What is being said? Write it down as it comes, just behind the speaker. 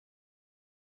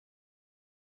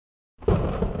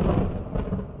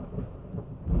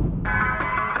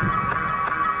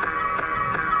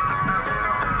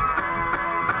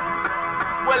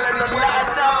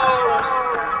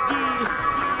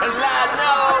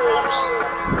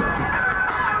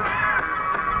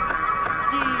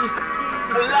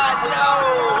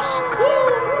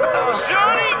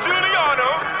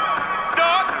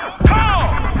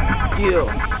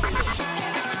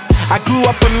I grew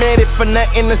up and made it for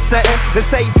nothing to something. The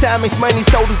same time makes money,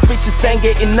 so these bitches ain't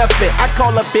getting nothing. I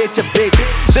call a bitch a bitch.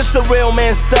 This a real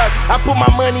man stuff. I put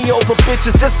my money over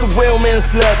bitches. This a real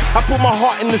man's love. I put my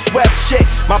heart in this rap shit.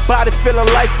 My body feeling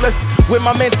lifeless. With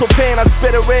my mental pain, I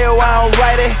spit it real. I don't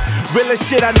write it. Realest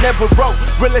shit I never wrote.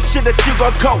 Realest shit that you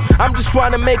gon' coat. I'm just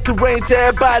trying to make it rain to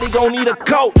everybody gon' need a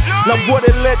coat. Now what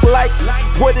it look like,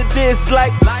 what it is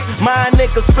like. My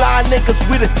niggas, fly niggas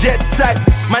with a jet type.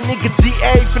 My nigga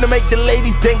DA finna make the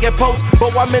ladies then get post.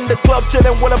 But I'm in the club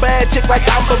chillin' with a bad chick like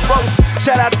I'm a roast.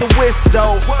 Shout out to Wiz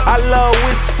though, I love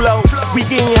Wiz flow. We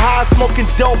getting high, smoking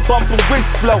dope, bumping Wiz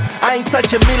flow. I ain't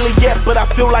touch a million yet, but I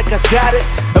feel like I got it.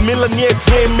 A millionaire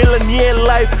dream, millionaire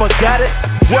life, I got it.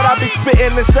 What I be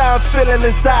spitting is how I'm feeling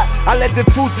inside. I let the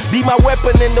truth be my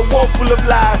weapon in the world full of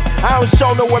lies. I don't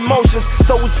show no emotions,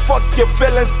 so it's fuck your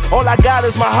feelings. All I got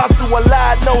is my hustle, a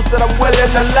lie knows that I'm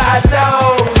willing to lie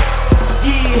down.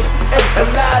 Yeah, a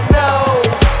lie no.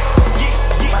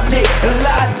 Yeah, my nigga, a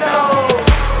lie no.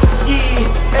 Yeah,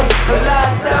 a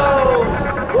lie no.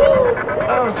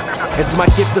 It's my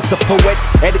gift as a poet,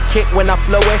 etiquette when I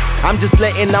flow it. I'm just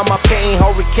letting out my pain,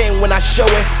 hurricane when I show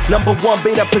it. Number one,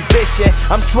 be the position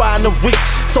I'm trying to reach.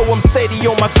 So I'm steady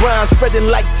on my grind, spreading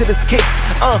light to the kicks.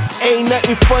 Ain't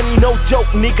nothing funny, no joke,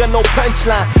 nigga, no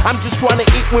punchline. I'm just trying to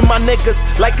eat with my niggas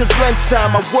like it's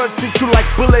lunchtime. My words hit you like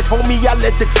bullets, homie, I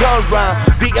let the gun rhyme.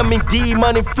 DMD,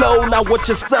 money flow, now watch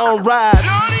your sunrise.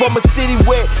 From a city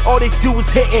where all they do is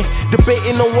hitting,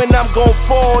 debating on when I'm gon'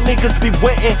 fall, niggas be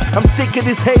waiting. I'm sick of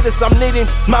these haters, I'm needing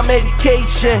my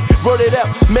medication. Wrote it up,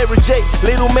 Mary J,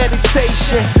 little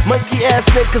meditation. Monkey ass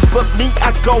niggas, but me,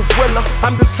 I go willer.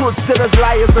 I'm the truth to those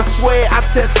liars, I swear I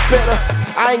test better.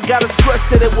 I ain't gotta stress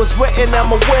that it was written,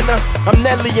 I'm a winner. I'm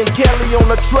Nelly and Kelly on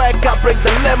the track, I break the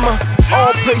lemma.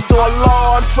 All praise to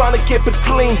Allah, I'm trying to keep it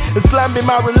clean. Islam be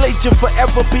my religion,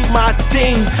 forever be my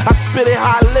deen. I spit it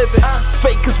how I live it,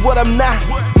 fake is what I'm not.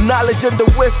 Knowledge and the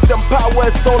wisdom, power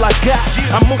is all I got.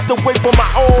 I moved away from my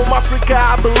own Africa,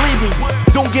 I believe in you.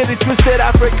 Don't get it twisted,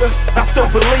 Africa, I still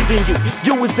believe in you.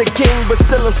 You is a king, but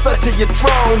still in such of your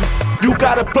throne. You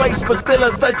got a place, but still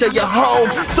in such of your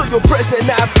home. So your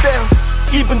present I feel,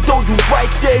 even though you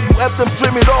right there, you have them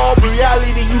dream it all.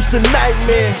 Reality, you's a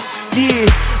nightmare. Yeah,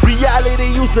 reality,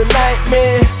 you's a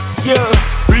nightmare. Yeah,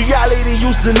 reality,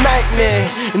 you's a nightmare.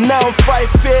 And now I'm fight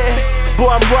fair, boy,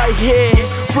 I'm right here.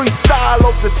 Freestyle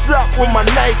off the top with my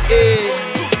knife air.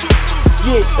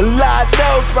 Yeah, a lot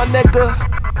knows, my nigga.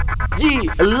 Yeah,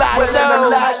 a lot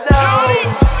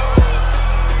knows.